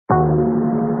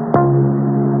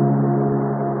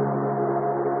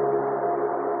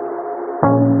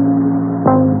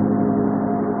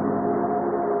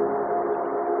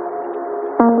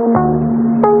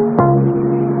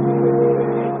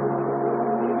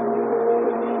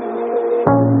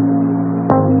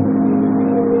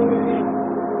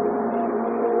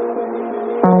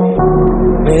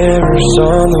Mirrors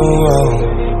on the wall,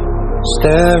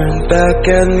 staring back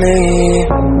at me.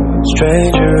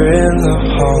 Stranger in the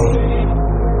hall,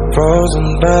 frozen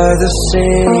by the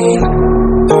scene.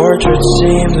 Portrait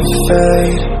seemed to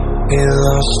fade, he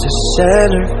lost his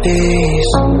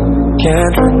centerpiece.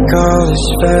 Can't recall his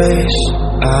face,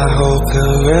 I hope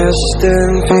he'll rest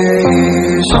in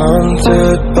peace.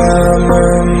 Haunted by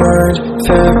my mind,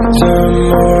 victim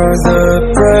or the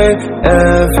prey.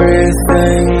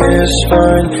 Everything is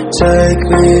fine, take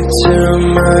me to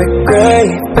my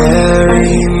grave.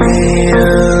 Bury me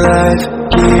alive,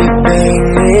 keeping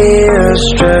me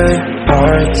astray.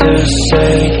 Hard to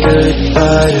say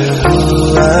goodbye to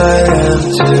who I am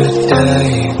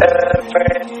today.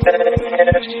 Everything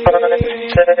is fine,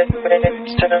 take me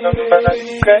to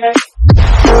my grave.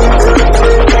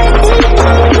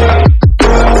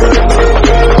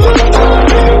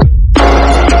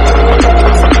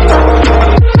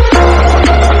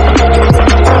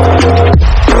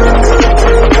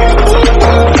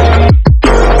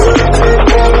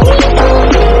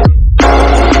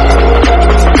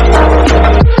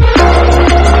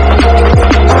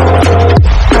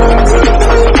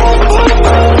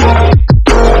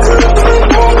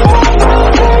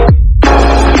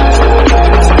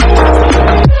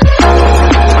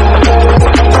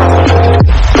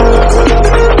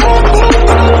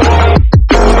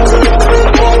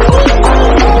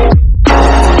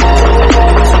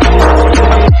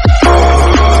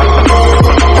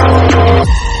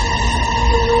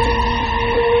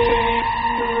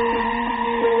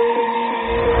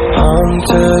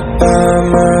 Haunted by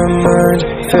my mind,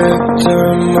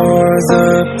 victim or the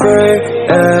prey.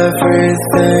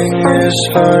 Everything is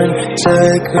fine,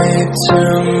 take me to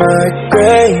my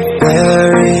grave.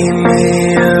 Bury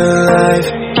me alive,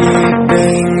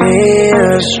 keeping me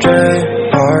astray.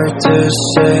 Hard to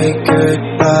say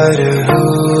goodbye to who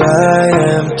I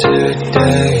am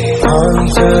today.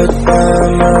 Haunted by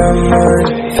my mind,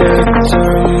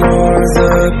 victim or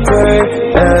the prey.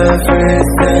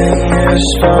 Everything is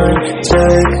fine,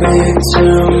 take me to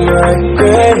my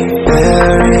grave.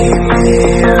 Bury me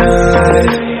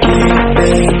alive,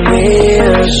 keeping me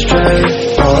astray.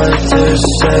 Hard to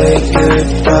say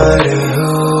goodbye to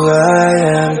who I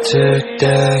am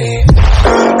today.